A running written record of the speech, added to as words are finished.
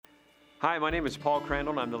Hi, my name is Paul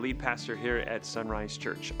Crandall, and I'm the lead pastor here at Sonrise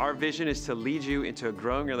Church. Our vision is to lead you into a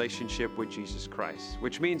growing relationship with Jesus Christ,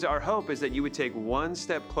 which means our hope is that you would take one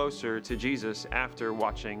step closer to Jesus after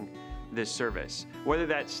watching this service. Whether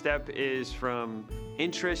that step is from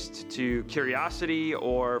interest to curiosity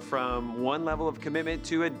or from one level of commitment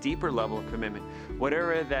to a deeper level of commitment.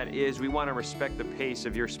 Whatever that is, we want to respect the pace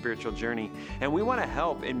of your spiritual journey, and we want to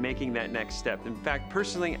help in making that next step. In fact,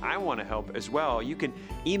 personally, I want to help as well. You can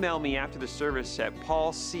email me after the service at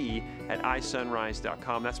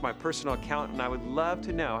paulc@isonrise.com. That's my personal account, and I would love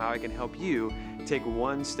to know how I can help you take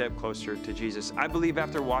one step closer to Jesus. I believe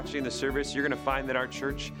after watching the service, you're going to find that our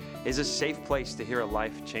church is a safe place to hear a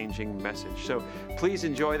life-changing message. So please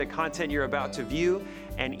enjoy the content you're about to view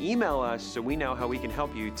and email us so we know how we can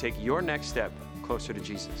help you take your next step closer to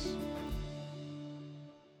Jesus.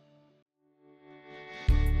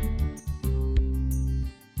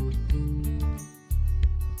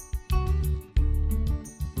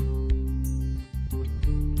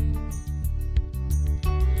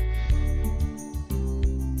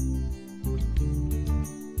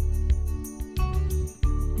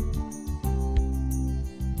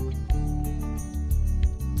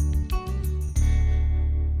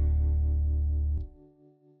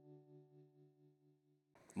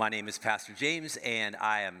 My name is Pastor James, and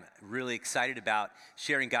I am really excited about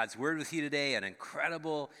sharing God's Word with you today, an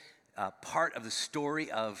incredible part of the story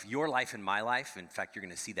of your life and my life. In fact, you're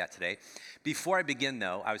going to see that today. Before I begin,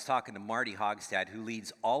 though, I was talking to Marty Hogstad, who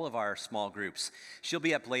leads all of our small groups. She'll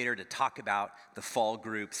be up later to talk about the fall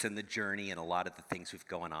groups and the journey and a lot of the things we've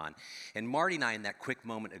going on. And Marty and I, in that quick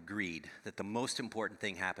moment, agreed that the most important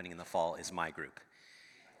thing happening in the fall is my group.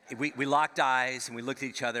 We locked eyes and we looked at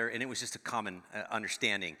each other, and it was just a common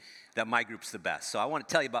understanding that my group's the best. So I want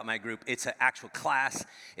to tell you about my group. It's an actual class.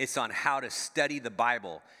 It's on how to study the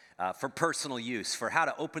Bible for personal use, for how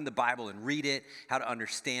to open the Bible and read it, how to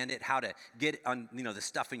understand it, how to get on, the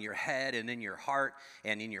stuff in your head and in your heart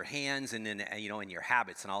and in your hands and in in your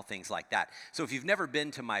habits and all things like that. So if you've never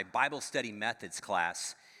been to my Bible study methods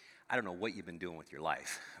class, I don't know what you've been doing with your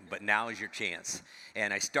life, but now is your chance.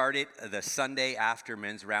 And I started the Sunday after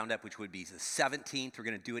Men's Roundup, which would be the 17th. We're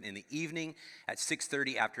going to do it in the evening at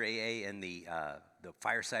 6:30 after AA in the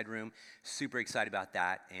fireside room. Super excited about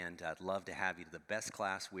that, and I'd love to have you to the best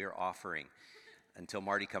class we're offering until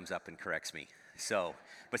Marty comes up and corrects me.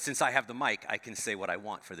 But since I have the mic, I can say what I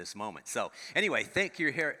want for this moment. So anyway, thank you.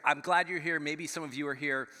 You're here. I'm glad you're here. Maybe some of you are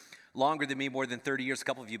here longer than me, more than 30 years. A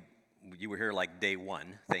couple of you were here like day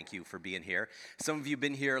one. Thank you for being here. Some of you have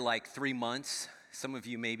been here like 3 months. Some of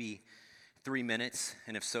you maybe 3 minutes.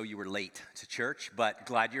 And if so, you were late to church, but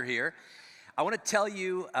glad you're here. I want to tell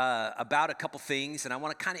you about a couple things, and I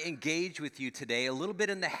want to kind of engage with you today a little bit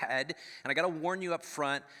in the head. And I got to warn you up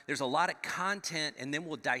front, there's a lot of content, and then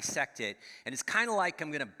we'll dissect it. And it's kind of like I'm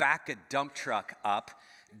going to back a dump truck up,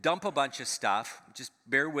 dump a bunch of stuff, just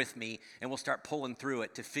bear with me, and we'll start pulling through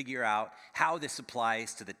it to figure out how this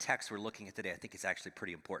applies to the text we're looking at today. I think it's actually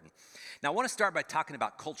pretty important. Now, I want to start by talking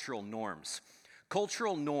about cultural norms.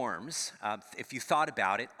 Cultural norms, if you thought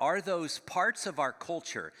about it, are those parts of our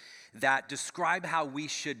culture that describe how we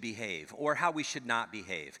should behave or how we should not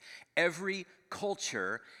behave. Every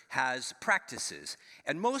culture has practices,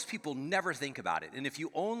 and most people never think about it. And if you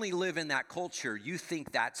only live in that culture, you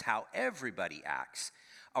think that's how everybody acts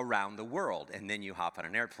around the world. And then you hop on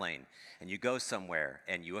an airplane and you go somewhere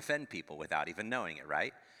and you offend people without even knowing it,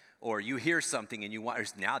 right? Or you hear something and you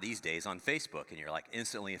want, now these days on Facebook, and you're like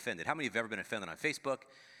instantly offended. How many of you have ever been offended on Facebook?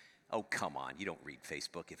 Oh, come on, you don't read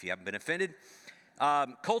Facebook if you haven't been offended.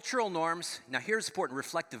 Cultural norms, now here's important,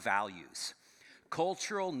 reflect the values.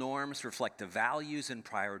 Cultural norms reflect the values and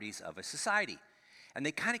priorities of a society. And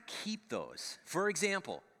they kind of keep those. For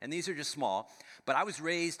example, and these are just small, but I was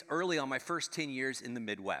raised early on my first 10 years in the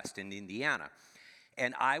Midwest, in Indiana.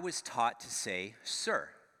 And I was taught to say, sir.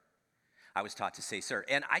 I was taught to say, sir.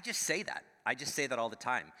 And I just say that. I just say that all the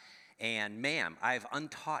time. And ma'am, I've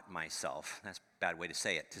untaught myself. That's a bad way to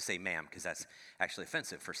say ma'am, because that's actually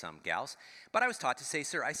offensive for some gals. But I was taught to say,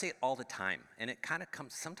 sir. I say it all the time. And it kind of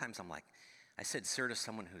comes, sometimes I'm like, I said sir to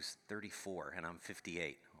someone who's 34 and I'm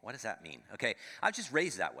 58. What does that mean? Okay, I was just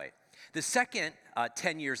raised that way. The second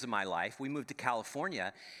 10 years of my life, we moved to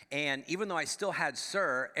California. And even though I still had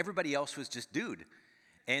sir, everybody else was just dude.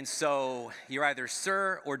 And so you're either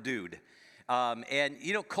sir or dude.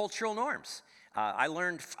 Cultural norms. I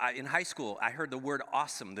learned in high school, I heard the word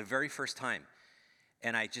awesome the very first time.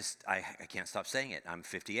 And I can't stop saying it. I'm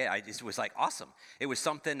 58. It was like awesome. It was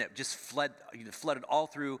something that just flooded all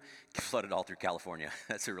through California.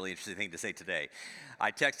 That's a really interesting thing to say today.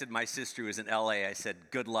 I texted my sister who was in LA. I said,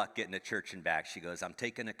 good luck getting to church and back. She goes, I'm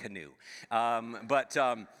taking a canoe.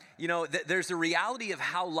 There's a reality of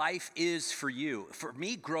how life is for you. For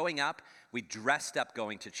me, growing up, we dressed up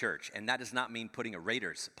going to church, and that does not mean putting a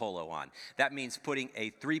Raiders polo on. That means putting a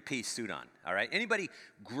three-piece suit on, all right? Anybody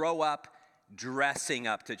grow up dressing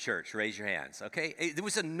up to church? Raise your hands, okay? It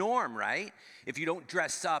was a norm, right? If you don't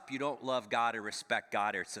dress up, you don't love God or respect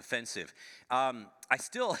God, or it's offensive. I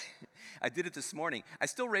did it this morning. I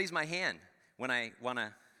still raise my hand when I want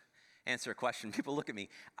to answer a question. People look at me.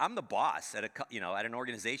 I'm the boss at an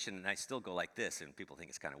organization, and I still go like this, and people think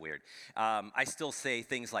it's kind of weird. I still say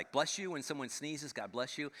things like, bless you, when someone sneezes, God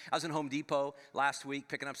bless you. I was in Home Depot last week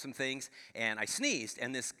picking up some things, and I sneezed,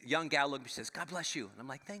 and this young gal looked at me and says, God bless you. And I'm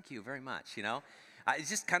like, thank you very much, It's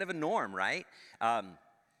just kind of a norm, right?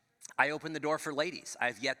 I open the door for ladies.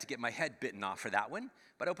 I've yet to get my head bitten off for that one,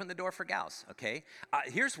 but open the door for gals, okay?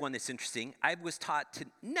 Here's one that's interesting. I was taught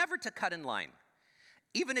never to cut in line,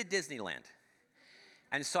 even at Disneyland.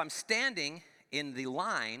 And so I'm standing in the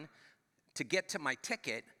line to get to my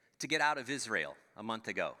ticket to get out of Israel a month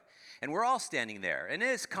ago. And we're all standing there, and it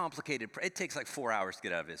is complicated. It takes like 4 hours to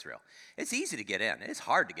get out of Israel. It's easy to get in. It's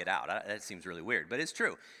hard to get out. That seems really weird, but it's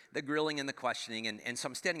true. The grilling and the questioning, and so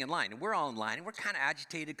I'm standing in line, and we're all in line, and we're kind of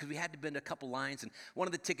agitated because we had to bend a couple lines, and one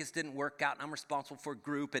of the tickets didn't work out, and I'm responsible for a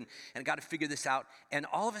group, and I got to figure this out. And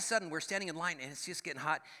all of a sudden, we're standing in line, and it's just getting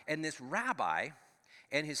hot, and this rabbi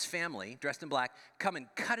and his family, dressed in black, come and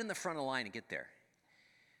cut in the front of the line and get there.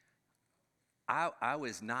 I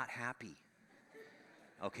was not happy.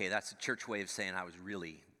 Okay, that's a church way of saying I'm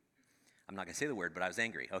not going to say the word, but I was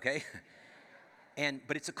angry, okay?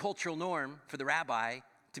 But it's a cultural norm for the rabbi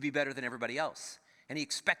to be better than everybody else. And he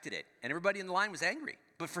expected it. And everybody in the line was angry.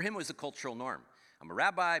 But for him, it was a cultural norm. I'm a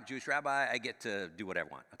rabbi, Jewish rabbi, I get to do whatever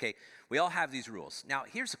I want, okay? We all have these rules. Now,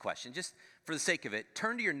 here's a question, just for the sake of it.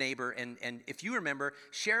 Turn to your neighbor, and if you remember,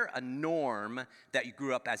 share a norm that you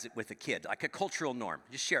grew up with a kid, like a cultural norm.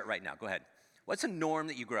 Just share it right now. Go ahead. What's a norm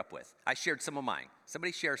that you grew up with? I shared some of mine.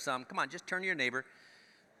 Somebody share some. Come on, just turn to your neighbor.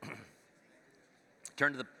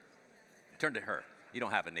 Turn to her. You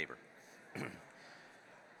don't have a neighbor.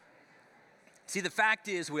 See, the fact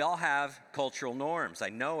is we all have cultural norms. I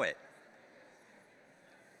know it.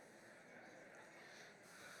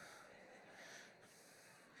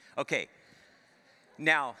 Okay,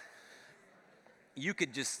 now, you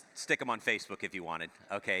could just stick them on Facebook if you wanted,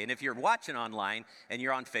 okay? And if you're watching online and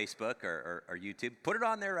you're on Facebook or YouTube, put it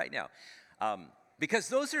on there right now. Because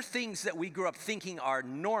those are things that we grew up thinking are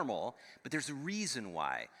normal, but there's a reason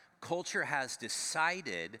why. Culture has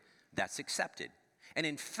decided that's accepted. And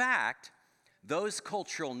in fact, those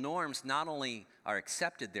cultural norms not only are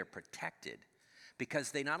accepted, they're protected.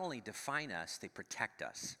 Because they not only define us, they protect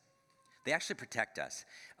us. They actually protect us.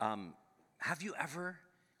 Have you ever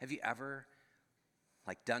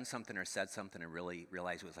like done something or said something and really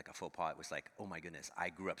realized it was like a faux pas? It was like, oh my goodness, I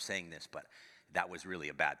grew up saying this, but that was really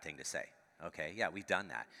a bad thing to say. Okay, yeah, we've done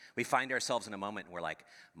that. We find ourselves in a moment where like,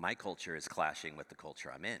 my culture is clashing with the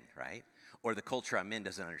culture I'm in, right? Or the culture I'm in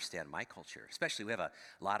doesn't understand my culture. Especially, we have a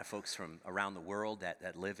lot of folks from around the world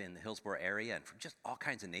that live in the Hillsborough area and from just all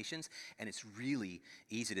kinds of nations, and it's really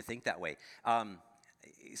easy to think that way.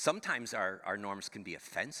 Sometimes our norms can be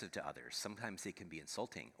offensive to others. Sometimes they can be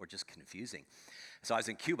insulting or just confusing. So I was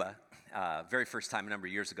in Cuba, very first time a number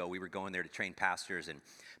of years ago. We were going there to train pastors, and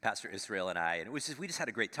Pastor Israel and I, and we just had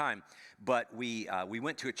a great time. But we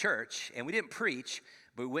went to a church, and we didn't preach,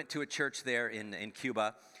 but we went to a church there in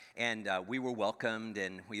Cuba, and we were welcomed,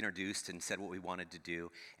 and we introduced and said what we wanted to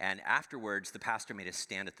do. And afterwards, the pastor made us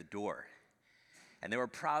stand at the door. And there were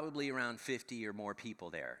probably around 50 or more people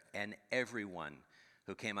there, and everyone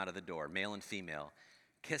who came out of the door, male and female,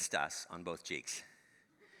 kissed us on both cheeks.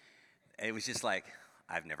 It was just like,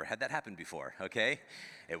 I've never had that happen before, okay?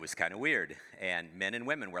 It was kind of weird. And men and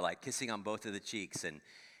women were like kissing on both of the cheeks, and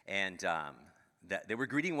they were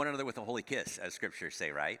greeting one another with a holy kiss, as scriptures say,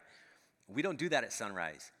 right? We don't do that at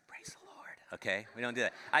Sonrise. Praise the Lord, okay? We don't do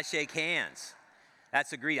that. I shake hands.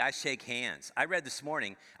 That's a greeting. I shake hands. I read this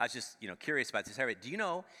morning, I was just curious about this. I read, do you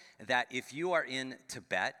know that if you are in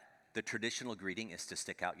Tibet, the traditional greeting is to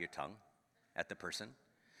stick out your tongue at the person?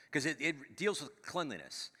 Because it deals with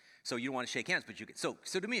cleanliness. So you don't want to shake hands, but you can. So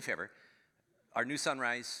do me a favor. Our new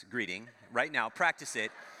Sonrise greeting right now, practice it.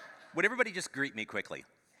 Would everybody just greet me quickly?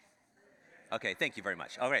 Okay, thank you very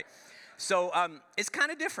much. All right. So it's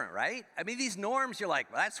kind of different, right? I mean, these norms, you're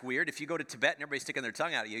like, well, that's weird. If you go to Tibet and everybody's sticking their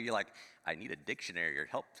tongue out at you, you're like, I need a dictionary or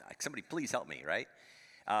help. Somebody please help me, right?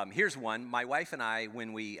 Here's one. My wife and I,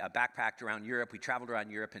 when we backpacked around Europe, we traveled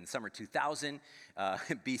around Europe in summer 2000,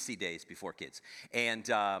 BC days, before kids, and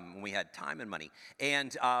when we had time and money.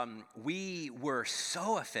 And we were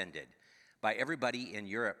so offended by everybody in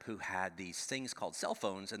Europe who had these things called cell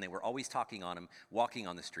phones, and they were always talking on them, walking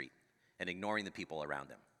on the street, and ignoring the people around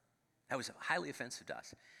them. That was highly offensive to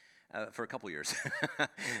us for a couple years.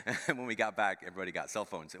 When we got back, everybody got cell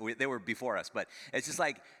phones. They were before us, but it's just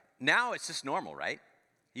like, now it's just normal, right?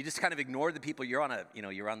 You just kind of ignore the people. You're on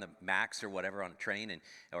the Max or whatever on a train,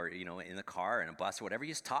 or in the car, in a bus or whatever.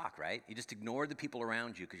 You just talk, right? You just ignore the people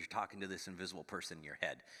around you because you're talking to this invisible person in your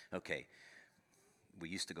head. Okay, we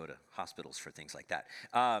used to go to hospitals for things like that.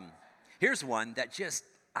 Here's one that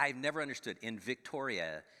I've never understood. In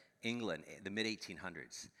Victoria, England, the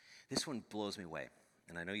mid-1800s, this one blows me away,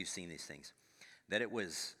 and I know you've seen these things, that it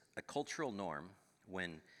was a cultural norm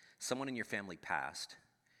when someone in your family passed.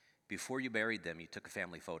 Before you buried them, you took a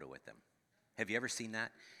family photo with them. Have you ever seen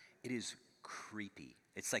that? It is creepy.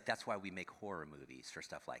 It's like that's why we make horror movies for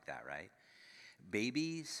stuff like that, right?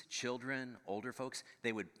 Babies, children, older folks,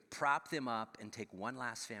 they would prop them up and take one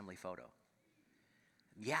last family photo.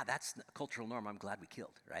 Yeah, that's a cultural norm I'm glad we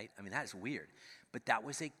killed, right? I mean, that is weird. But that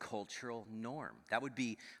was a cultural norm. That would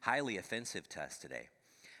be highly offensive to us today.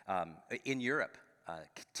 In Europe,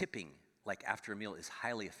 tipping, like after a meal, is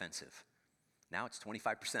highly offensive. Now it's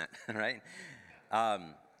 25%, right?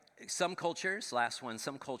 Some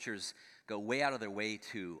cultures go way out of their way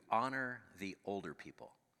to honor the older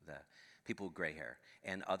people, the people with gray hair.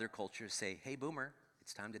 And other cultures say, hey, boomer,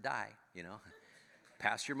 it's time to die,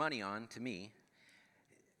 Pass your money on to me.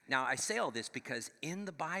 Now, I say all this because in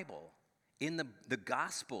the Bible, in the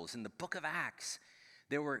Gospels, in the book of Acts,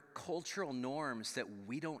 there were cultural norms that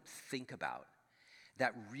we don't think about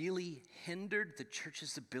that really hindered the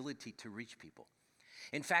church's ability to reach people.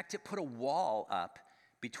 In fact, it put a wall up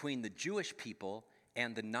between the Jewish people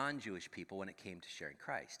and the non-Jewish people when it came to sharing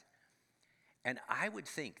Christ. And I would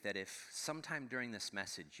think that if sometime during this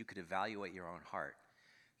message you could evaluate your own heart,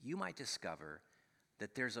 you might discover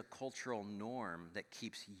that there's a cultural norm that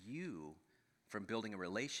keeps you from building a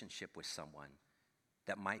relationship with someone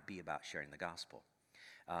that might be about sharing the gospel.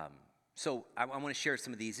 So I want to share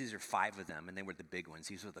some of these. These are 5 of them, and they were the big ones.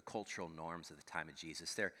 These were the cultural norms of the time of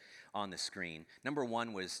Jesus. They're on the screen. Number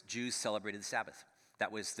 1 was Jews celebrated the Sabbath.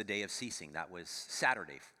 That was the day of ceasing. That was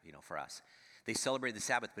Saturday, for us. They celebrated the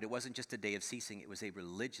Sabbath, but it wasn't just a day of ceasing. It was a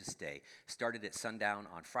religious day. Started at sundown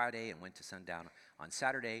on Friday and went to sundown on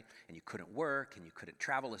Saturday, and you couldn't work, and you couldn't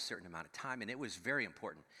travel a certain amount of time, and it was very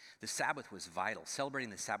important. The Sabbath was vital.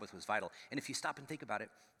 Celebrating the Sabbath was vital. And if you stop and think about it,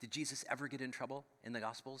 did Jesus ever get in trouble in the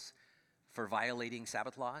Gospels for violating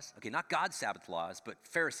Sabbath laws? Okay, not God's Sabbath laws, but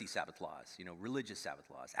Pharisee Sabbath laws, religious Sabbath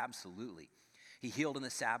laws. Absolutely. He healed on the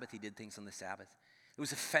Sabbath. He did things on the Sabbath. It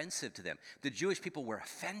was offensive to them. The Jewish people were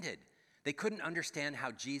offended. They couldn't understand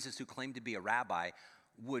how Jesus, who claimed to be a rabbi,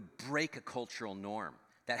 would break a cultural norm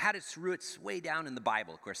that had its roots way down in the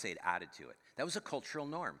Bible. Of course, they had added to it. That was a cultural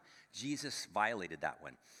norm. Jesus violated that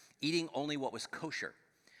one. Eating only what was kosher.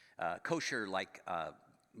 Kosher,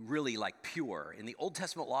 really like pure. In the Old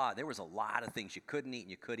Testament law, there was a lot of things you couldn't eat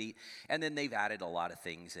and you could eat. And then they've added a lot of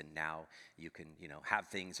things, and now you can, have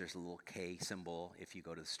things. There's a little K symbol. If you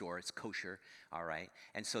go to the store, it's kosher, all right?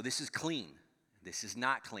 And so this is clean. This is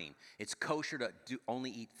not clean. It's kosher to only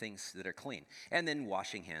eat things that are clean. And then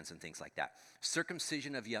washing hands and things like that.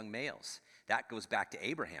 Circumcision of young males. That goes back to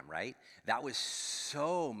Abraham, right? That was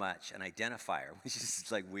so much an identifier, which is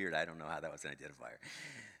like weird. I don't know how that was an identifier.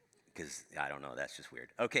 Because, I don't know, that's just weird.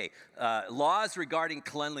 Okay, laws regarding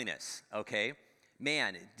cleanliness, okay?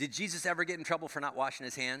 Man, did Jesus ever get in trouble for not washing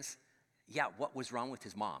his hands? Yeah, what was wrong with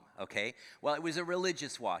his mom, okay? Well, it was a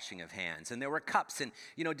religious washing of hands, and there were cups, and,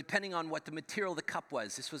 depending on what the material of the cup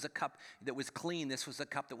was, this was a cup that was clean, this was a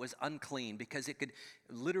cup that was unclean, because it could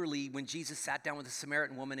literally, when Jesus sat down with a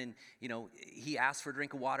Samaritan woman and, he asked for a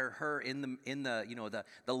drink of water, her in the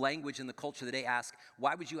language and the culture of the day asked,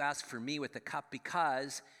 why would you ask for me with the cup?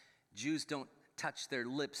 Because Jews don't touch their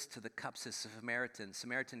lips to the cups of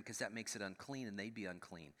Samaritan, because that makes it unclean, and they'd be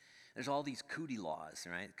unclean. There's all these cootie laws,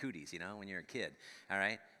 right? Cooties, when you're a kid, all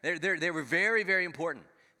right? They were very, very important.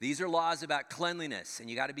 These are laws about cleanliness, and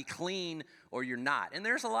you got to be clean or you're not. And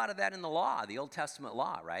there's a lot of that in the law, the Old Testament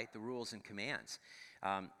law, right? The rules and commands.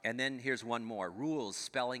 And then here's one more, rules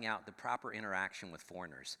spelling out the proper interaction with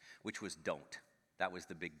foreigners, which was don't. That was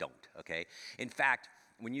the big don't, okay? In fact,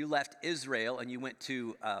 when you left Israel and you went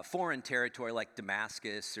to foreign territory like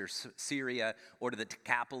Damascus or Syria or to the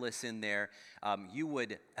Decapolis in there, you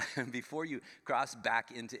would, before you crossed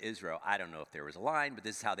back into Israel, I don't know if there was a line, but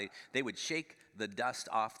this is how they would shake the dust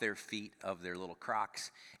off their feet of their little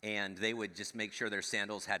Crocs, and they would just make sure their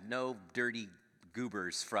sandals had no dirty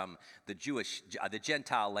goobers from the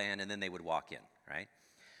Gentile land, and then they would walk in, right?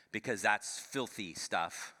 Because that's filthy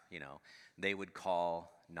stuff, They would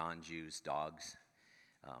call non-Jews dogs.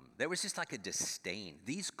 There was just like a disdain.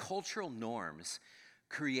 These cultural norms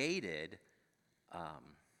created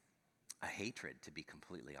a hatred, to be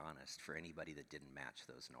completely honest, for anybody that didn't match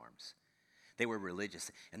those norms. They were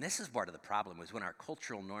religious. And this is part of the problem, was when our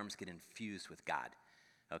cultural norms get infused with God,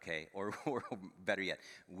 okay? Or better yet,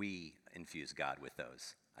 we infuse God with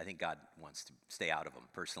those. I think God wants to stay out of them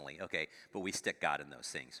personally, okay? But we stick God in those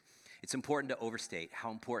things. It's important to overstate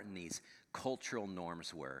how important these cultural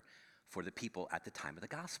norms were for the people at the time of the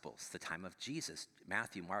Gospels, the time of Jesus,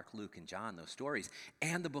 Matthew, Mark, Luke, and John, those stories,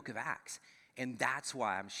 and the book of Acts. And that's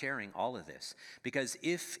why I'm sharing all of this. Because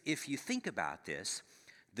if you think about this,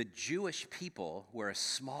 the Jewish people were a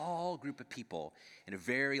small group of people in a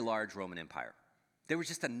very large Roman Empire. They were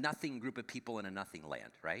just a nothing group of people in a nothing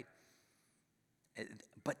land, right?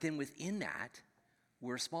 But then within that,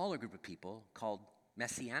 we're a smaller group of people called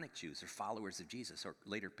Messianic Jews, or followers of Jesus, or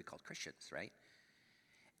later be called Christians, right?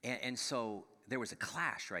 And so there was a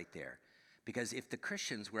clash right there, because if the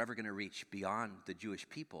Christians were ever going to reach beyond the Jewish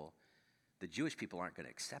people aren't going to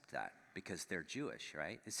accept that because they're Jewish,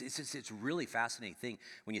 right? It's a really fascinating thing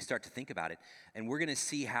when you start to think about it. And we're going to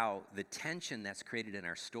see how the tension that's created in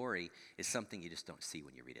our story is something you just don't see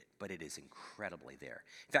when you read it, but it is incredibly there.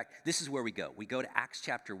 In fact, this is where we go. We go to Acts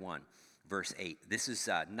chapter 1. Verse 8. This is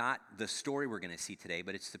not the story we're going to see today,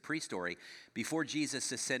 but it's the pre-story. Before Jesus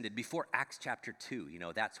ascended, before Acts chapter 2,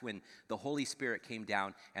 that's when the Holy Spirit came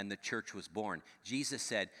down and the church was born. Jesus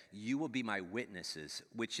said, "You will be my witnesses,"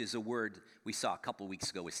 which is a word we saw a couple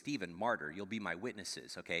weeks ago with Stephen, martyr. You'll be my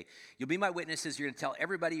witnesses, okay? You'll be my witnesses. You're going to tell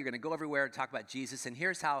everybody. You're going to go everywhere and talk about Jesus. And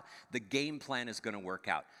here's how the game plan is going to work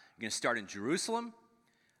out. You're going to start in Jerusalem.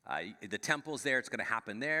 The temple's there, it's going to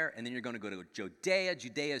happen there, and then you're going to go to Judea.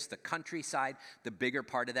 Judea is the countryside, the bigger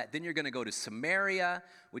part of that. Then you're going to go to Samaria,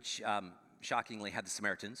 which shockingly had the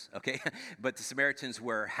Samaritans, okay? But the Samaritans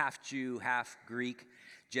were half Jew, half Greek,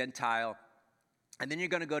 Gentile. And then you're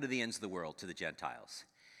going to go to the ends of the world, to the Gentiles.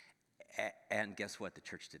 And guess what? The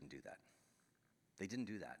church didn't do that. They didn't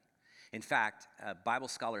do that. In fact, Bible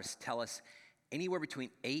scholars tell us anywhere between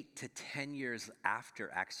 8 to 10 years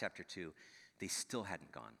after Acts chapter 2, they still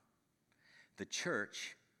hadn't gone. The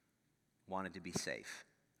church wanted to be safe.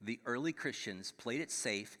 The early Christians played it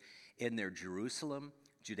safe in their Jerusalem,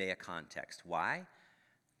 Judea context. Why?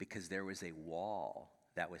 Because there was a wall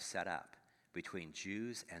that was set up between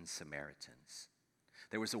Jews and Samaritans.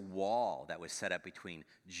 There was a wall that was set up between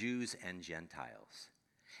Jews and Gentiles.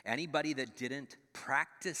 Anybody that didn't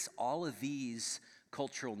practice all of these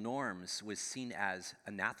cultural norms was seen as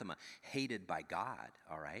anathema, hated by God,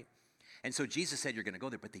 all right? And so Jesus said, you're going to go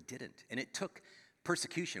there, but they didn't. And it took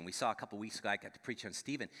persecution. We saw a couple weeks ago, I got to preach on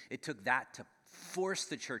Stephen. It took that to force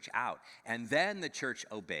the church out. And then the church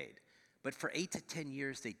obeyed. But for 8 to 10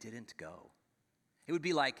 years, they didn't go. It would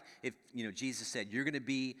be like if, Jesus said, you're going to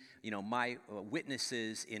be, my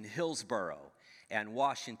witnesses in Hillsborough and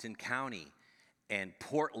Washington County and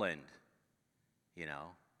Portland,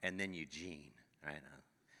 and then Eugene, right?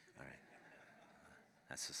 All right.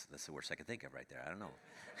 That's the worst I could think of right there. I don't know.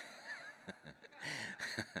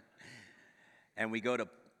 And we go to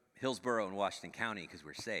Hillsborough and Washington County because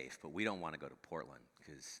we're safe, but we don't want to go to Portland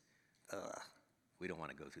because we don't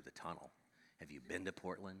want to go through the tunnel. Have you been to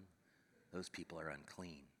Portland? Those people are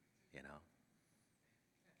unclean,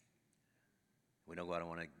 We don't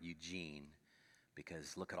want to Eugene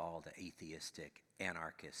because look at all the atheistic,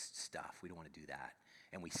 anarchist stuff. We don't want to do that.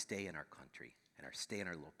 And we stay in our country and stay in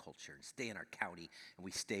our local culture and stay in our county and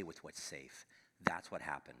we stay with what's safe. That's what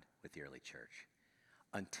happened with the early church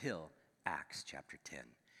until Acts chapter 10.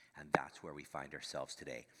 And that's where we find ourselves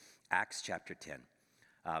today. Acts chapter 10.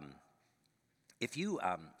 If you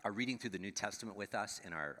are reading through the New Testament with us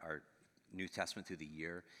in our New Testament through the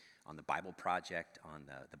year on the Bible Project, on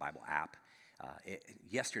the Bible app,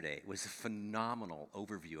 yesterday was a phenomenal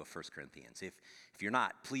overview of 1 Corinthians. If you're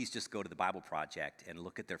not, please just go to the Bible Project and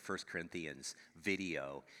look at their 1 Corinthians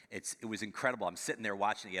video. It was incredible. I'm sitting there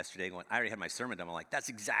watching it yesterday going, I already had my sermon done. I'm like, that's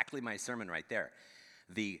exactly my sermon right there.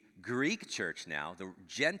 The Greek church now, the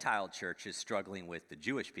Gentile church is struggling with the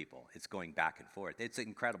Jewish people. It's going back and forth. It's an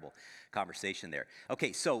incredible conversation there.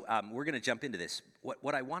 Okay, so we're going to jump into this.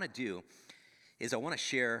 What I want to do is I want to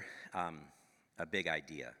share a big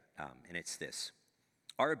idea, and it's this.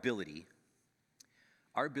 Our ability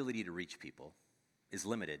to reach people is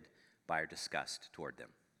limited by our disgust toward them.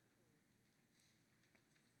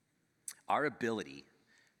 Our ability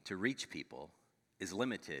to reach people is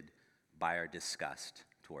limited by our disgust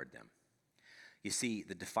toward them. You see,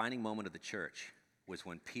 the defining moment of the church was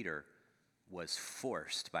when Peter was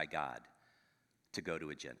forced by God to go to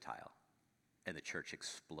a Gentile, and the church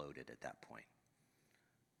exploded at that point.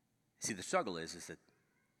 See, the struggle is that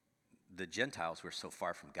the Gentiles were so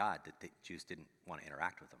far from God that the Jews didn't want to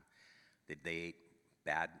interact with them. They ate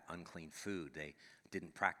bad, unclean food. They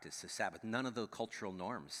didn't practice the Sabbath. None of the cultural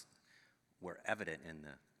norms were evident in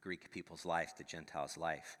the Greek people's life, the Gentiles'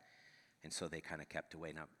 life. And so they kind of kept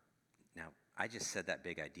away. Now, I just said that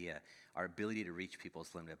big idea. Our ability to reach people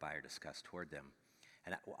is limited by our disgust toward them.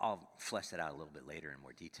 And I'll flesh that out a little bit later in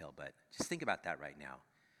more detail, but just think about that right now.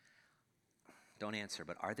 Don't answer,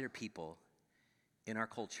 but are there people in our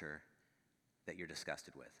culture that you're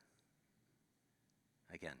disgusted with?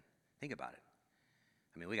 Again, think about it.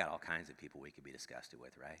 I mean, we got all kinds of people we could be disgusted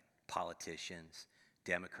with, right? Politicians,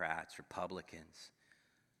 Democrats, Republicans,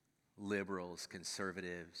 liberals,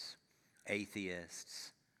 conservatives,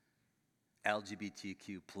 atheists,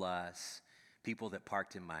 LGBTQ+, people that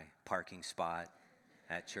parked in my parking spot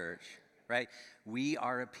at church, right? We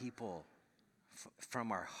are a people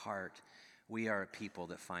from our heart. We are a people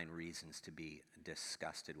that find reasons to be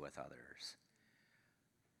disgusted with others.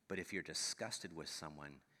 But if you're disgusted with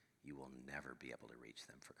someone, you will never be able to reach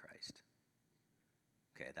them for Christ.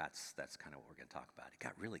 Okay, that's kind of what we're going to talk about. It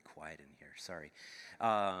got really quiet in here, sorry.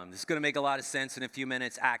 This is going to make a lot of sense in a few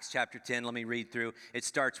minutes. Acts chapter 10, let me read through. It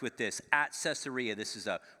starts with this. At Caesarea, this is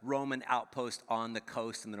a Roman outpost on the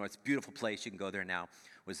coast in the north. It's a beautiful place. You can go there now.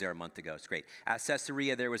 Was there a month ago. It's great. At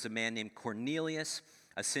Caesarea, there was a man named Cornelius,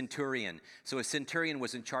 a centurion. So a centurion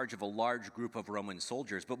was in charge of a large group of Roman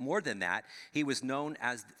soldiers, but more than that, he was known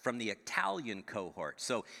as from the Italian cohort.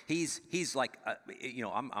 So he's like,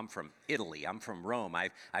 I'm from Italy. I'm from Rome.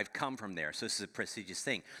 I've come from there. So this is a prestigious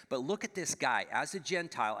thing. But look at this guy as a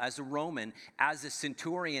Gentile, as a Roman, as a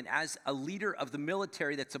centurion, as a leader of the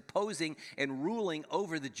military that's opposing and ruling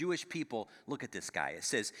over the Jewish people. Look at this guy. It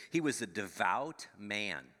says he was a devout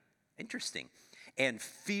man. Interesting. And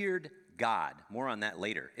feared God. More on that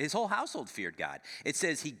later. His whole household feared God. It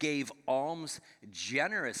says he gave alms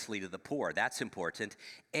generously to the poor. That's important.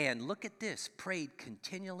 And look at this, prayed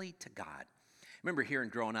continually to God. I remember hearing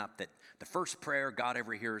growing up that the first prayer God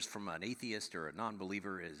ever hears from an atheist or a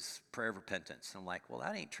non-believer is prayer of repentance. I'm like, well,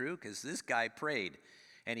 that ain't true, because this guy prayed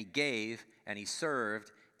and he gave and he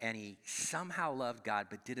served and he somehow loved God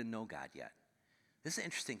but didn't know God yet. This is an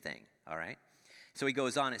interesting thing, all right? So he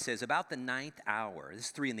goes on, it says, about the 9th hour, this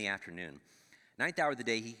is 3 p.m, 9th hour of the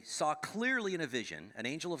day, he saw clearly in a vision an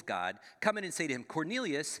angel of God come in and say to him,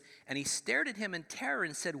 Cornelius, and he stared at him in terror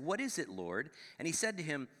and said, what is it, Lord? And he said to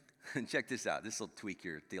him, check this out, this will tweak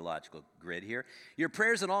your theological grid here. Your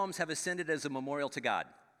prayers and alms have ascended as a memorial to God.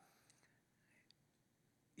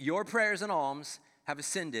 Your prayers and alms have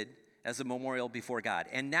ascended as a memorial before God.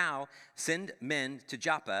 And now send men to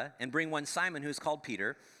Joppa and bring one Simon who is called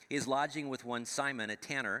Peter. He is lodging with one Simon, a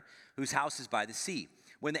tanner, whose house is by the sea.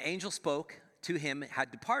 When the angel spoke to him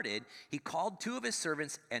had departed, he called 2 of his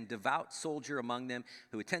servants and devout soldier among them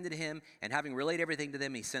who attended him, and having relayed everything to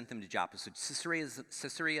them, he sent them to Joppa. So Caesarea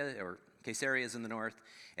is in the north,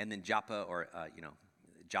 and then Joppa,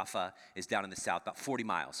 Jaffa is down in the south, about 40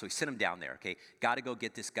 miles. So he sent him down there, okay? Got to go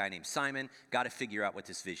get this guy named Simon, got to figure out what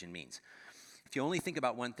this vision means. If you only think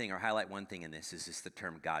about one thing or highlight one thing in this, is this the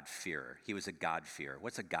term God-fearer. He was a God-fearer.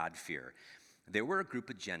 What's a God-fearer? There were a group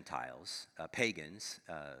of Gentiles, pagans.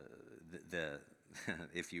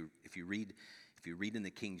 If you read in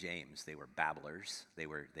the King James, they were babblers. They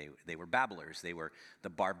were babblers. They were the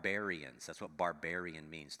barbarians. That's what barbarian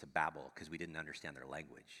means, to babble, because we didn't understand their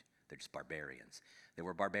language. They're just barbarians. There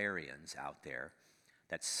were barbarians out there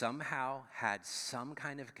that somehow had some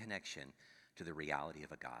kind of connection to the reality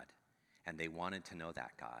of a God. And they wanted to know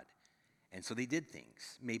that God. And so they did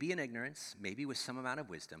things, maybe in ignorance, maybe with some amount of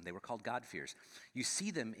wisdom. They were called God-fearers. You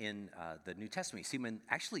see them in the New Testament. You see them in,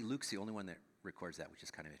 actually, Luke's the only one that records that, which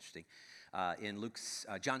is kind of interesting. In Luke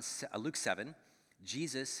 7,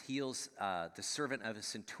 Jesus heals the servant of a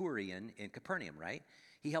centurion in Capernaum, right?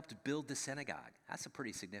 He helped build the synagogue. That's a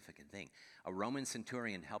pretty significant thing. A Roman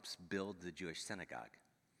centurion helps build the Jewish synagogue,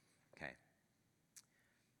 okay?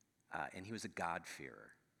 And he was a God-fearer.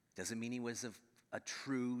 Doesn't mean he was a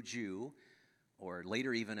true Jew or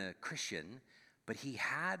later even a Christian, but he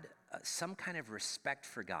had some kind of respect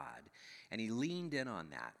for God, and he leaned in on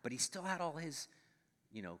that. But he still had all his,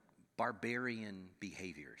 barbarian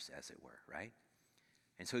behaviors, as it were, right?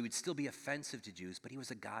 And so he would still be offensive to Jews, but he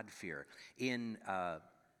was a God-fearer. In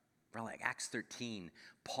around like Acts 13,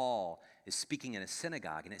 Paul is speaking in a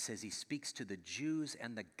synagogue, and it says he speaks to the Jews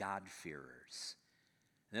and the God-fearers.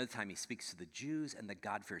 Another time he speaks to the Jews and the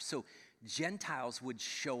God-fearers. So Gentiles would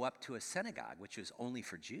show up to a synagogue, which was only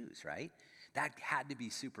for Jews, right? That had to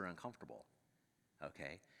be super uncomfortable,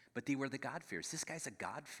 okay? But they were the God-fearers. This guy's a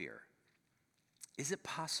God-fearer. Is it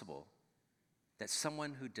possible that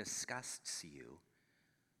someone who disgusts you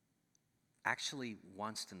actually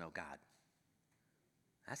wants to know God?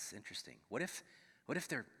 That's interesting. What if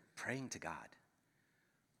they're praying to God?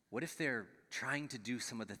 What if they're trying to do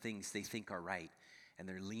some of the things they think are right, and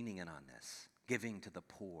they're leaning in on this, giving to the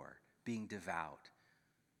poor, being devout,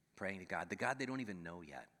 praying to God, the God they don't even know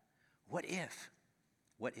yet? What if?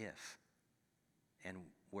 What if? And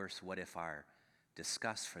worse, what if our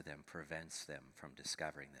disgust for them prevents them from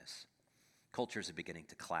discovering this? Cultures are beginning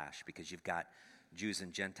to clash because you've got Jews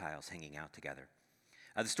and Gentiles hanging out together.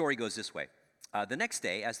 The story goes this way. The next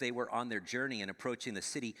day, as they were on their journey and approaching the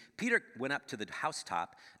city, Peter went up to the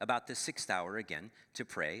housetop about the 6th hour again to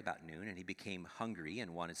pray, about noon, and he became hungry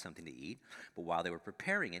and wanted something to eat. But while they were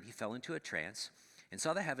preparing it, he fell into a trance and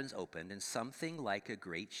saw the heavens opened and something like a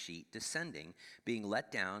great sheet descending, being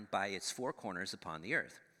let down by its 4 corners upon the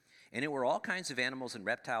earth. And it were all kinds of animals and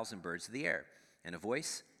reptiles and birds of the air. And a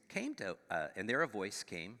voice came,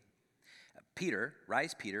 Peter,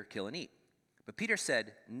 rise, Peter, kill and eat. But Peter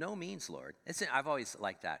said, no means, Lord. I've always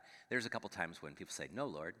liked that. There's a couple times when people say, no,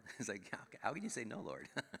 Lord. It's like, how can you say no, Lord?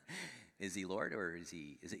 Is he Lord or is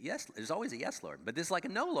it yes? There's always a yes, Lord. But this is like a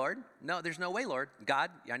no, Lord. No, there's no way, Lord.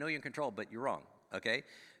 God, I know you're in control, but you're wrong, okay?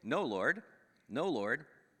 No, Lord. No, Lord.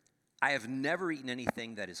 I have never eaten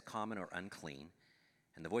anything that is common or unclean.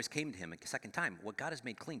 And the voice came to him a second time. What God has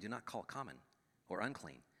made clean, do not call common or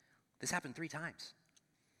unclean. This happened 3 times.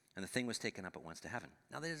 And the thing was taken up at once to heaven.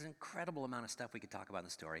 Now, there's an incredible amount of stuff we could talk about in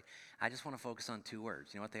the story. I just want to focus on 2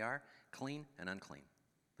 words. You know what they are? Clean and unclean.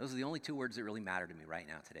 Those are the only 2 words that really matter to me right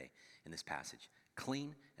now today in this passage.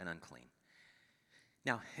 Clean and unclean.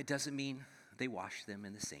 Now, it doesn't mean they washed them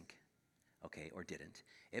in the sink, okay, or didn't.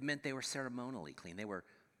 It meant they were ceremonially clean. They were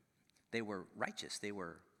righteous. They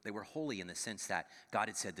were holy in the sense that God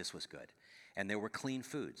had said this was good. And there were clean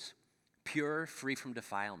foods. Pure, free from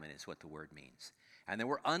defilement is what the word means. And there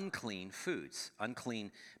were unclean foods.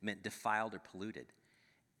 Unclean meant defiled or polluted.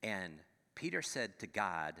 And Peter said to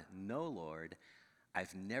God, no, Lord,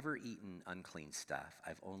 I've never eaten unclean stuff.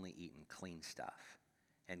 I've only eaten clean stuff.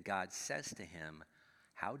 And God says to him,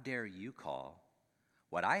 how dare you call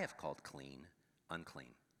what I have called clean,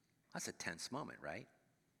 unclean? That's a tense moment, right?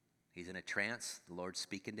 He's in a trance. The Lord's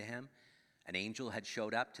speaking to him. An angel had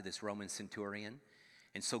showed up to this Roman centurion.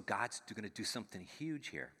 And so God's going to do something huge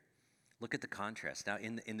here. Look at the contrast. Now,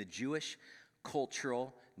 in the Jewish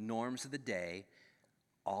cultural norms of the day,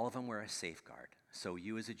 all of them were a safeguard. So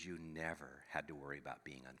you as a Jew never had to worry about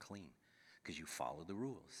being unclean because you followed the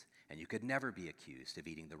rules. And you could never be accused of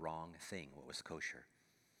eating the wrong thing, what was kosher.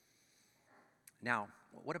 Now,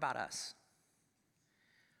 what about us?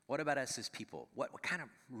 What about us as people? What kind of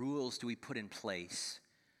rules do we put in place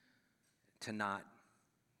to not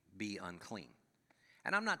be unclean?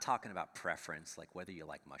 And I'm not talking about preference, like whether you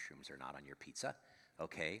like mushrooms or not on your pizza,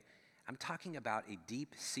 okay? I'm talking about a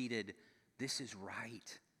deep-seated, this is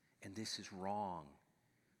right and this is wrong.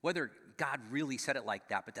 Whether God really said it like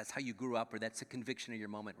that, but that's how you grew up, or that's a conviction of your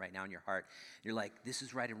moment right now in your heart. You're like, this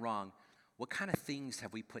is right and wrong. What kind of things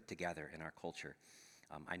have we put together in our culture?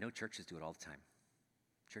 I know churches do it all the time.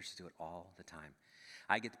 Churches do it all the time.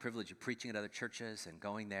 I get the privilege of preaching at other churches and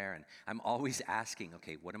going there, and I'm always asking,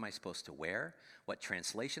 okay, what am I supposed to wear? What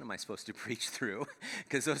translation am I supposed to preach through?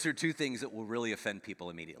 Because those are 2 things that will really offend people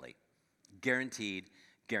immediately. Guaranteed,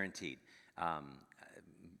 guaranteed.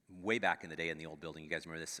 Way back in the day in the old building, you guys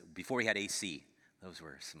remember this? Before we had AC, those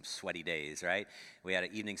were some sweaty days, right? We had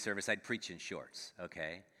an evening service. I'd preach in shorts,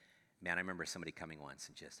 okay? Man, I remember somebody coming once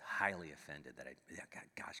and just highly offended that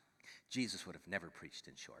gosh, Jesus would have never preached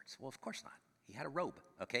in shorts. Well, of course not. He had a robe,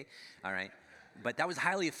 okay? All right. But that was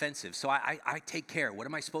highly offensive. So I take care. What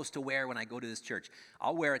am I supposed to wear when I go to this church?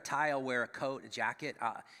 I'll wear a tie. I'll wear a coat, a jacket.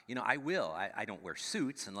 I will. I don't wear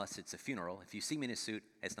suits unless it's a funeral. If you see me in a suit,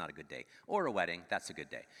 it's not a good day. Or a wedding, that's a good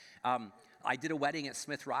day. I did a wedding at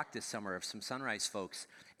Smith Rock this summer of some Sonrise folks.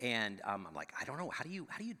 And I'm like, I don't know. How do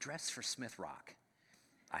you dress for Smith Rock?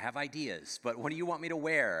 I have ideas, but what do you want me to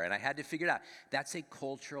wear? And I had to figure it out. That's a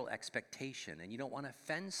cultural expectation, and you don't want to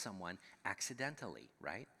offend someone accidentally,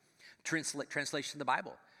 right? Translation of the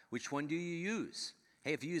Bible. Which one do you use?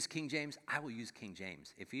 Hey, if you use King James, I will use King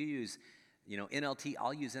James. If you use, NLT,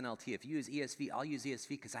 I'll use NLT. If you use ESV, I'll use ESV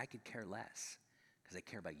because I could care less. because they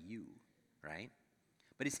care about you, right?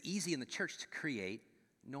 But it's easy in the church to create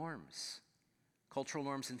norms, cultural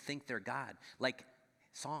norms, and think they're God, like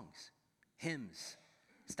songs, hymns,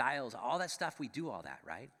 styles, all that stuff. We do all that,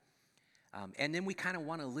 right? And then we kind of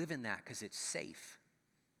want to live in that because it's safe.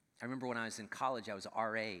 I remember when I was in college, I was an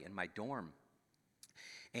RA in my dorm.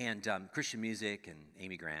 And Christian music and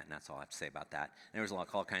Amy Grant, and that's all I have to say about that. And there was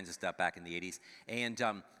all kinds of stuff back in the 80s. And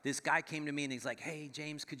this guy came to me and he's like, hey,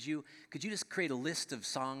 James, could you just create a list of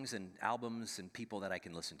songs and albums and people that I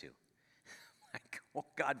can listen to? Like, oh,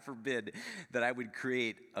 God forbid that I would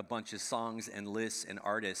create a bunch of songs and lists and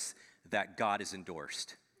artists that God has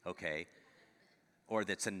endorsed, okay? Or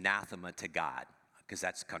that's anathema to God, because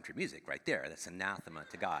that's country music right there. That's anathema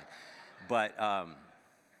to God. But,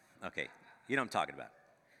 okay, you know what I'm talking about.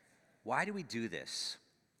 Why do we do this?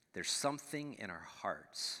 There's something in our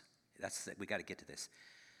hearts. We got to get to this.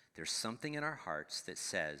 There's something in our hearts that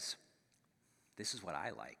says, this is what I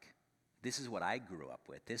like. This is what I grew up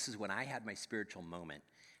with. This is when I had my spiritual moment,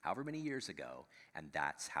 however many years ago, and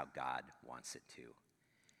that's how God wants it to.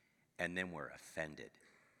 And then we're offended.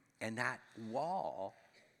 And that wall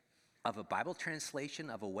of a Bible translation,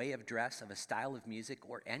 of a way of dress, of a style of music,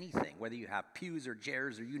 or anything, whether you have pews or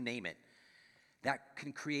chairs or you name it, that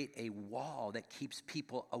can create a wall that keeps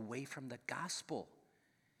people away from the gospel.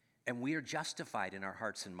 And we are justified in our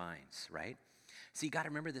hearts and minds, right? So you got to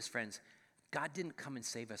remember this, friends. God didn't come and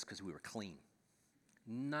save us because we were clean.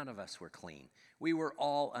 None of us were clean. We were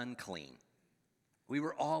all unclean. We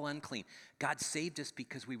were all unclean. God saved us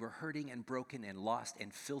because we were hurting and broken and lost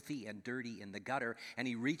and filthy and dirty in the gutter, and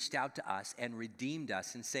he reached out to us and redeemed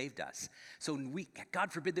us and saved us. So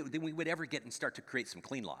God forbid that we would ever get and start to create some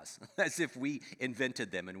clean laws, as if we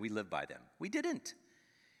invented them and we live by them. We didn't.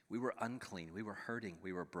 We were unclean. We were hurting.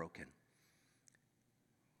 We were broken.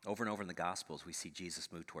 Over and over in the Gospels, we see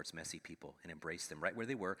Jesus move towards messy people and embrace them right where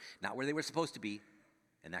they were, not where they were supposed to be,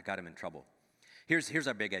 and that got him in trouble. Here's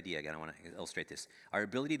our big idea. Again, I want to illustrate this. Our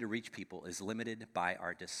ability to reach people is limited by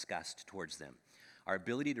our disgust towards them. Our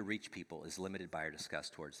ability to reach people is limited by our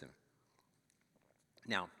disgust towards them.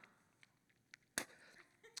 Now,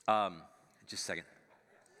 just a second.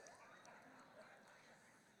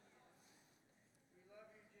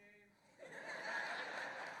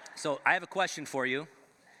 So I have a question for you.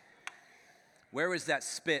 Where was that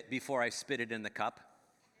spit before I spit it in the cup?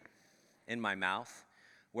 In my mouth?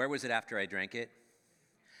 Where was it after I drank it?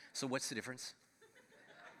 So what's the difference?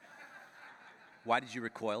 Why did you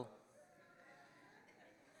recoil?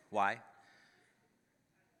 Why?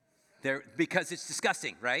 Because it's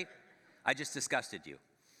disgusting, right? I just disgusted you.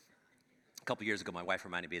 A couple years ago, my wife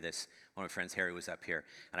reminded me of this. One of my friends, Harry, was up here,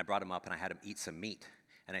 and I brought him up, and I had him eat some meat.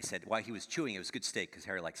 And I said, while he was chewing, it was good steak, because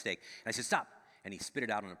Harry likes steak. And I said, stop. And he spit it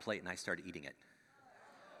out on a plate, and I started eating it.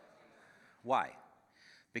 Why?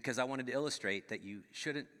 Because I wanted to illustrate that you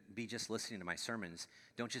shouldn't be just listening to my sermons.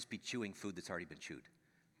 Don't just be chewing food that's already been chewed.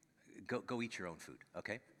 Go eat your own food,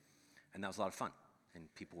 okay? And that was a lot of fun, and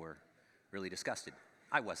people were really disgusted.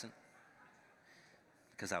 I wasn't,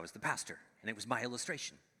 because I was the pastor, and it was my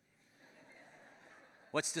illustration.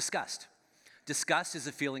 What's disgust? Disgust is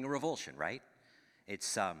a feeling of revulsion, right?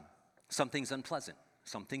 It's something's unpleasant,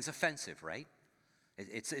 something's offensive, right?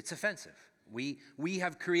 It's offensive. We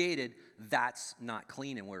have created that's not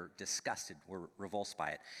clean, and we're disgusted. We're revulsed by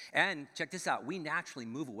it. And check this out. We naturally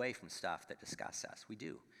move away from stuff that disgusts us. We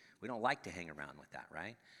do. We don't like to hang around with that,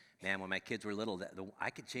 right? Man, when my kids were little,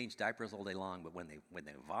 I could change diapers all day long, but when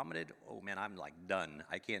they vomited, oh man, I'm like done.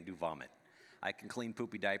 I can't do vomit. I can clean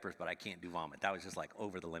poopy diapers, but I can't do vomit. That was just like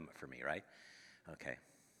over the limit for me, right? Okay.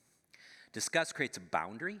 Disgust creates a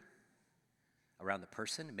boundary around the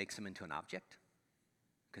person. It makes them into an object,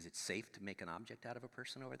 because it's safe to make an object out of a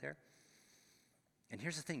person over there. And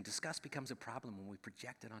here's the thing, disgust becomes a problem when we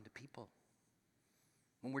project it onto people.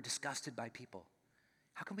 When we're disgusted by people.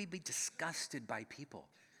 How can we be disgusted by people?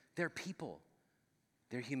 They're people.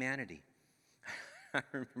 They're humanity. I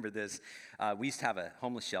remember this. We used to have a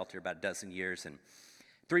homeless shelter about a dozen years, and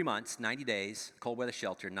 3 months, 90 days, cold weather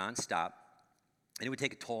shelter, nonstop. And it would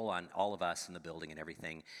take a toll on all of us in the building and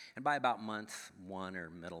everything. And by about month 1 or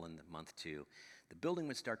middle in the month 2, the building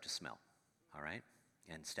would start to smell, all right?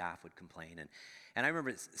 And staff would complain. And I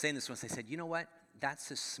remember saying this once. I said, you know what? That's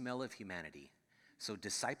the smell of humanity. So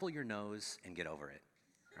disciple your nose and get over it,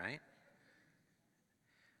 right?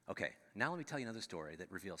 Okay, now let me tell you another story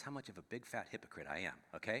that reveals how much of a big fat hypocrite I am,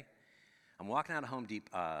 okay? I'm walking out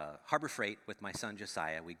of Harbor Freight with my son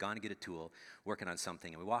Josiah. We'd gone to get a tool, working on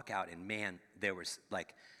something, and we walk out, and man, there was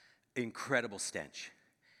like incredible stench.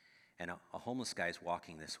 And a homeless guy is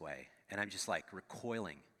walking this way, and I'm just like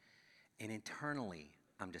recoiling. And internally,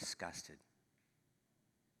 I'm disgusted.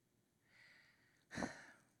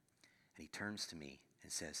 turns to me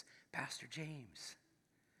and says, Pastor James.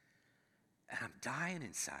 And I'm dying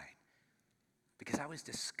inside because I was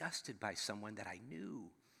disgusted by someone that I knew.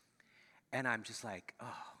 And I'm just like,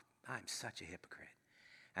 oh, I'm such a hypocrite.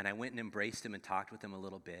 And I went and embraced him and talked with him a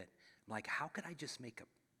little bit. I'm like, how could I just make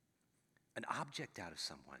an object out of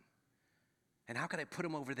someone? And how could I put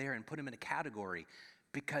him over there and put him in a category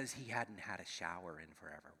because he hadn't had a shower in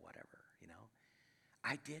forever, whatever,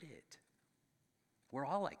 I did it. We're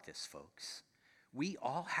all like this, folks. We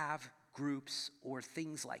all have groups or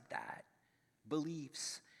things like that,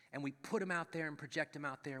 beliefs, and we put them out there and project them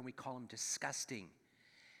out there and we call them disgusting.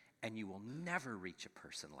 And you will never reach a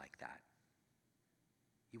person like that.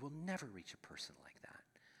 You will never reach a person like that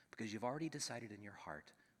because you've already decided in your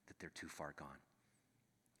heart that they're too far gone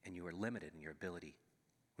and you are limited in your ability.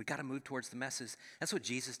 We got to move towards the messes. That's what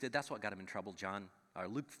Jesus did. That's what got him in trouble.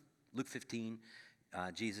 Luke 15,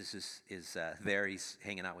 Jesus is there. He's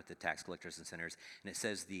hanging out with the tax collectors and sinners. And it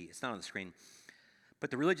says, it's not on the screen, but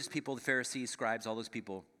the religious people, the Pharisees, scribes, all those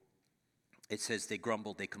people, it says they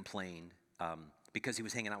grumbled, they complained because he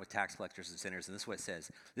was hanging out with tax collectors and sinners. And this is what it says.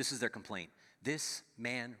 This is their complaint. This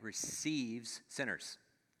man receives sinners.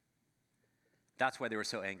 That's why they were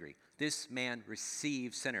so angry. This man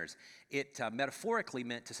receives sinners. It metaphorically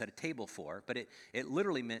meant to set a table for, but it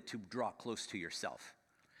literally meant to draw close to yourself,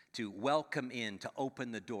 to welcome in, to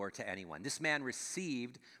open the door to anyone. This man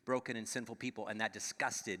received broken and sinful people, and that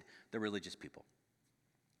disgusted the religious people.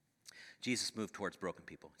 Jesus moved towards broken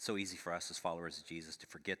people. It's so easy for us as followers of Jesus to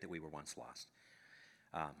forget that we were once lost.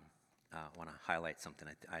 I want to highlight something.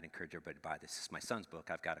 I'd encourage everybody to buy this. This is my son's book.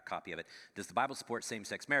 I've got a copy of it. Does the Bible support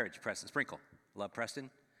same-sex marriage? Preston Sprinkle. Love Preston.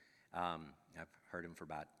 I've heard him for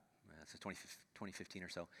about 2015 or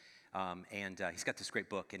so. And he's got this great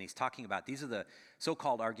book, and he's talking about these are the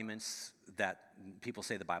so-called arguments that people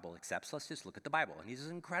say the Bible accepts. Let's just look at the Bible. And he does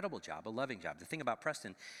an incredible job, a loving job. The thing about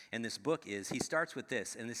Preston in this book is he starts with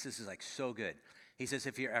this, and this is like so good. He says,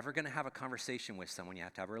 if you're ever going to have a conversation with someone, you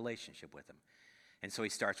have to have a relationship with them. And so he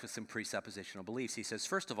starts with some presuppositional beliefs. He says,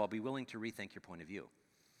 first of all, be willing to rethink your point of view.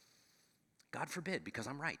 God forbid, because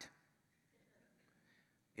I'm right.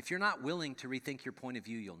 If you're not willing to rethink your point of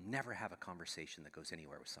view, you'll never have a conversation that goes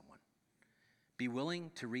anywhere with someone. Be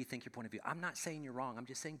willing to rethink your point of view. I'm not saying you're wrong. I'm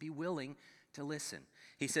just saying be willing to listen.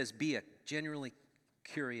 He says, be a genuinely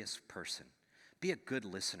curious person. Be a good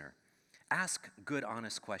listener. Ask good,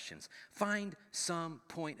 honest questions. Find some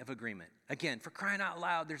point of agreement. Again, for crying out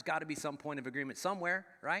loud, there's got to be some point of agreement somewhere,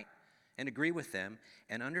 right? And agree with them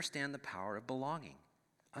and understand the power of belonging.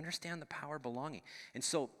 Understand the power of belonging. And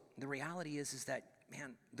so the reality is that,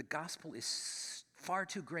 man, the gospel is far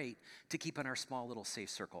too great to keep in our small little safe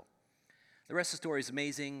circle. The rest of the story is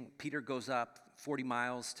amazing. Peter goes up 40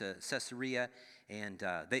 miles to Caesarea, and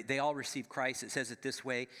they all receive Christ. It says it this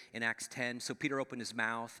way in Acts 10. So Peter opened his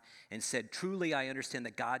mouth and said, truly I understand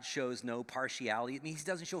that God shows no partiality. I mean, he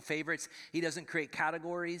doesn't show favorites. He doesn't create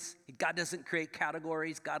categories. God doesn't create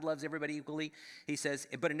categories. God loves everybody equally. He says,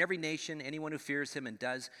 but in every nation, anyone who fears him and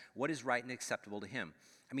does what is right and acceptable to him.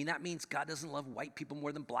 I mean, that means God doesn't love white people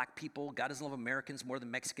more than black people. God doesn't love Americans more than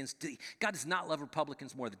Mexicans. God does not love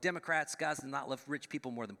Republicans more than Democrats. God does not love rich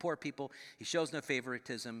people more than poor people. He shows no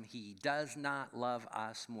favoritism. He does not love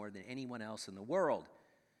us more than anyone else in the world.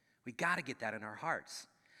 We got to get that in our hearts.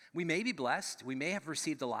 We may be blessed. We may have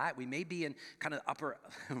received a lot. We may be in kind of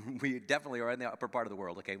we definitely are in the upper part of the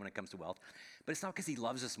world, okay, when it comes to wealth. But it's not because he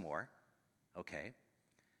loves us more, okay?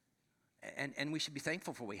 And we should be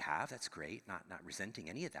thankful for what we have. That's great, not resenting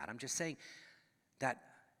any of that. I'm just saying that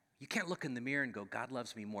you can't look in the mirror and go, God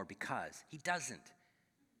loves me more because. He doesn't.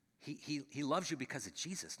 He loves you because of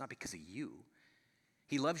Jesus, not because of you.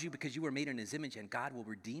 He loves you because you were made in his image, and God will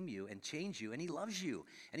redeem you and change you, and he loves you.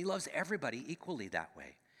 And he loves everybody equally that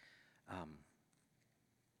way.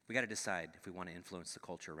 We got to decide if we want to influence the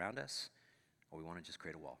culture around us or we want to just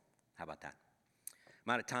create a wall. How about that?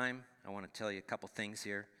 I'm out of time. I want to tell you a couple things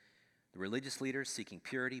here. The religious leaders seeking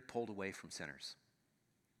purity pulled away from sinners.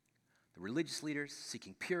 The religious leaders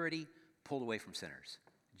seeking purity pulled away from sinners.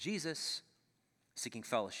 Jesus, seeking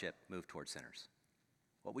fellowship, moved towards sinners.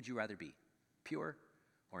 What would you rather be, pure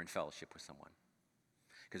or in fellowship with someone?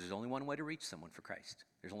 Because there's only one way to reach someone for Christ.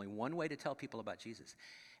 There's only one way to tell people about Jesus.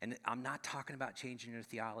 And I'm not talking about changing your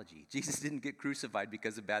theology. Jesus didn't get crucified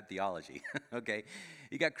because of bad theology, okay?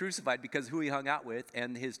 He got crucified because of who he hung out with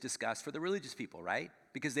and his disgust for the religious people, right?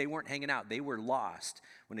 Because they weren't hanging out. They were lost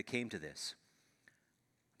when it came to this.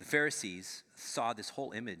 The Pharisees saw this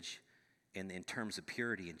whole image in terms of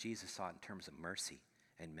purity, and Jesus saw it in terms of mercy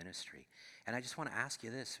and ministry. And I just want to ask you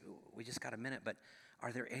this. We just got a minute, but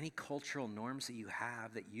are there any cultural norms that you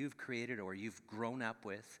have that you've created or you've grown up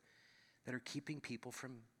with that are keeping people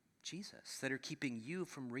from Jesus, that are keeping you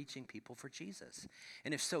from reaching people for Jesus?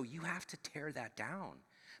 And if so, you have to tear that down,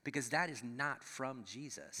 because that is not from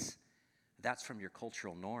Jesus. That's from your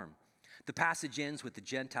cultural norm. The passage ends with the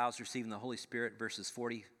Gentiles receiving the Holy Spirit, verses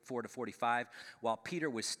 44 to 45. While Peter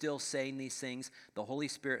was still saying these things, the Holy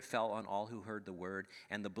Spirit fell on all who heard the word,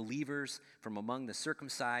 and the believers from among the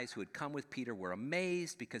circumcised who had come with Peter were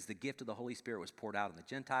amazed because the gift of the Holy Spirit was poured out on the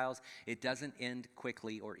Gentiles. It doesn't end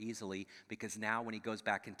quickly or easily, because now when he goes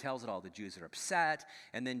back and tells it all, the Jews are upset,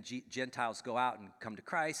 and then Gentiles go out and come to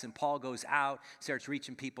Christ, and Paul goes out, starts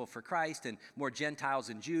reaching people for Christ, and more Gentiles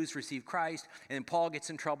and Jews receive Christ, and then Paul gets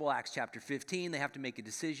in trouble. Acts chapter 15, they have to make a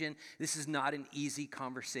decision. This is not an easy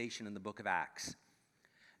conversation in the book of Acts,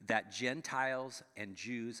 that Gentiles and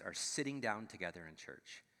Jews are sitting down together in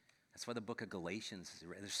church. That's why the book of Galatians is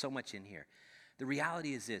written. There's so much in here. The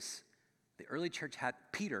reality is this: the early church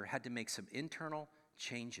Peter had to make some internal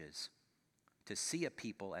changes to see a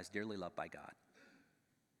people as dearly loved by God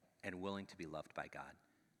and willing to be loved by God,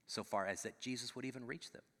 so far as that Jesus would even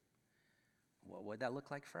reach them. What would that look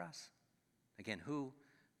like for us? Again,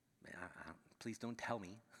 please don't tell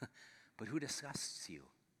me, but who disgusts you?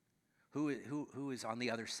 Who is on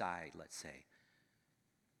the other side, let's say?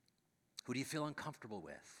 Who do you feel uncomfortable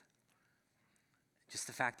with? Just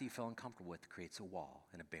the fact that you feel uncomfortable with creates a wall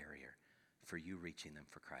and a barrier for you reaching them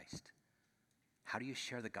for Christ. How do you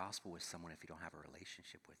share the gospel with someone if you don't have a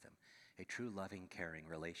relationship with them? A true, loving, caring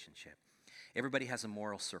relationship. Everybody has a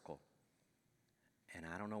moral circle. And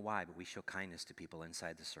I don't know why, but we show kindness to people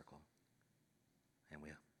inside the circle. And we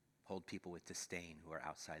hold people with disdain who are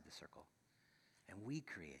outside the circle. And we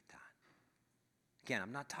create that. Again,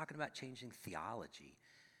 I'm not talking about changing theology.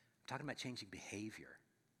 I'm talking about changing behavior.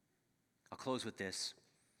 I'll close with this.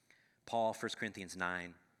 Paul, 1 Corinthians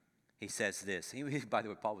 9, he says this. By the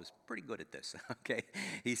way, Paul was pretty good at this, okay?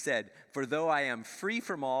 He said, "For though I am free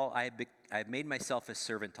from all, I have made myself a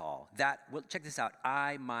servant to all. Check this out,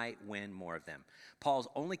 I might win more of them." Paul's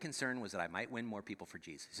only concern was that I might win more people for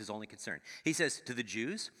Jesus. His only concern. He says, to the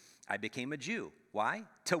Jews, I became a Jew. Why?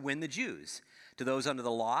 To win the Jews. To those under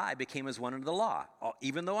the law, I became as one under the law,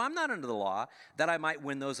 even though I'm not under the law, that I might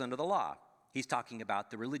win those under the law. He's talking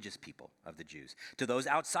about the religious people of the Jews. To those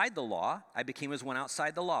outside the law, I became as one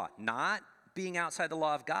outside the law, not being outside the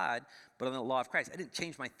law of God, but on the law of Christ. I didn't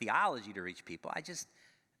change my theology to reach people. I just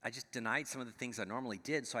denied some of the things I normally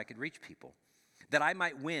did so I could reach people, that I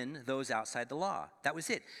might win those outside the law. That was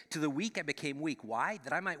it. To the weak, I became weak. Why?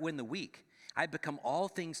 That I might win the weak. I become all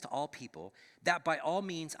things to all people, that by all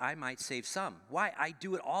means I might save some. Why? I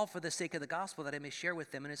do it all for the sake of the gospel, that I may share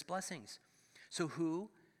with them in its blessings. So who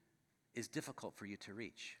is difficult for you to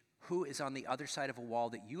reach? Who is on the other side of a wall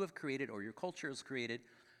that you have created, or your culture has created,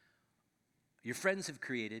 your friends have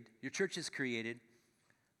created, your church has created,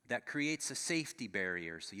 that creates a safety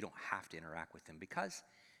barrier so you don't have to interact with them? Because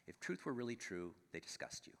if truth were really true, they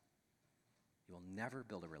disgust you. You will never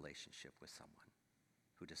build a relationship with someone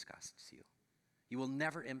who disgusts you. You will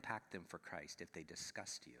never impact them for Christ if they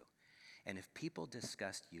disgust you. And if people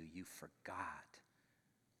disgust you, you forgot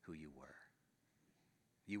who you were.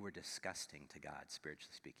 You were disgusting to God,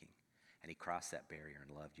 spiritually speaking, and he crossed that barrier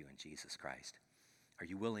and loved you in Jesus Christ. Are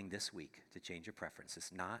you willing this week to change your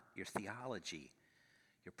preferences? Not your theology,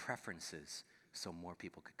 your preferences, so more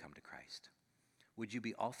people could come to Christ. Would you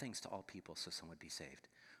be all things to all people so someone would be saved?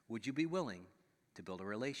 Would you be willing to build a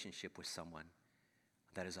relationship with someone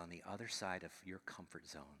that is on the other side of your comfort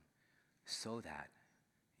zone so that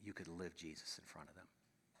you could live Jesus in front of them?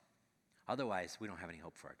 Otherwise, we don't have any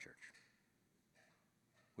hope for our church.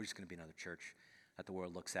 We're just going to be another church that the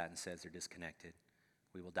world looks at and says they're disconnected.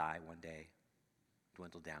 We will die one day,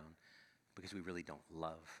 dwindle down, because we really don't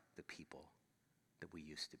love the people that we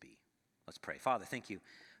used to be. Let's pray. Father, thank you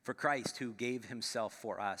for Christ, who gave himself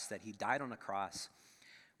for us, that he died on a cross.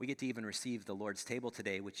 We get to even receive the Lord's table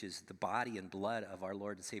today, which is the body and blood of our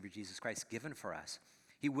Lord and Savior Jesus Christ given for us.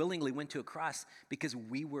 He willingly went to a cross because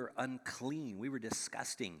we were unclean. We were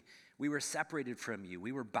disgusting. We were separated from you.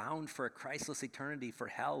 We were bound for a Christless eternity for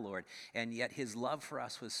hell, Lord. And yet his love for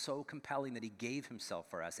us was so compelling that he gave himself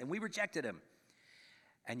for us. And we rejected him.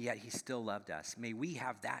 And yet he still loved us. May we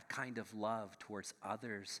have that kind of love towards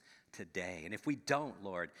others today. And if we don't,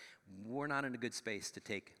 Lord, we're not in a good space to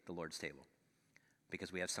take the Lord's table,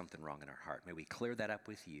 because we have something wrong in our heart. May we clear that up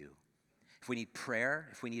with you. If we need prayer,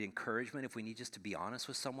 if we need encouragement, if we need just to be honest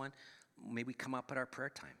with someone, may we come up at our prayer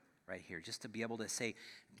time right here, just to be able to say,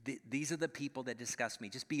 these are the people that disgust me.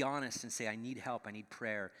 Just be honest and say, I need help, I need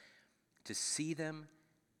prayer. To see them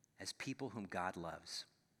as people whom God loves,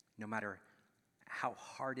 no matter how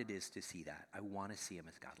hard it is to see that. I want to see them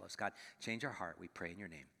as God loves. God, change our heart, we pray in your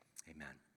name. Amen.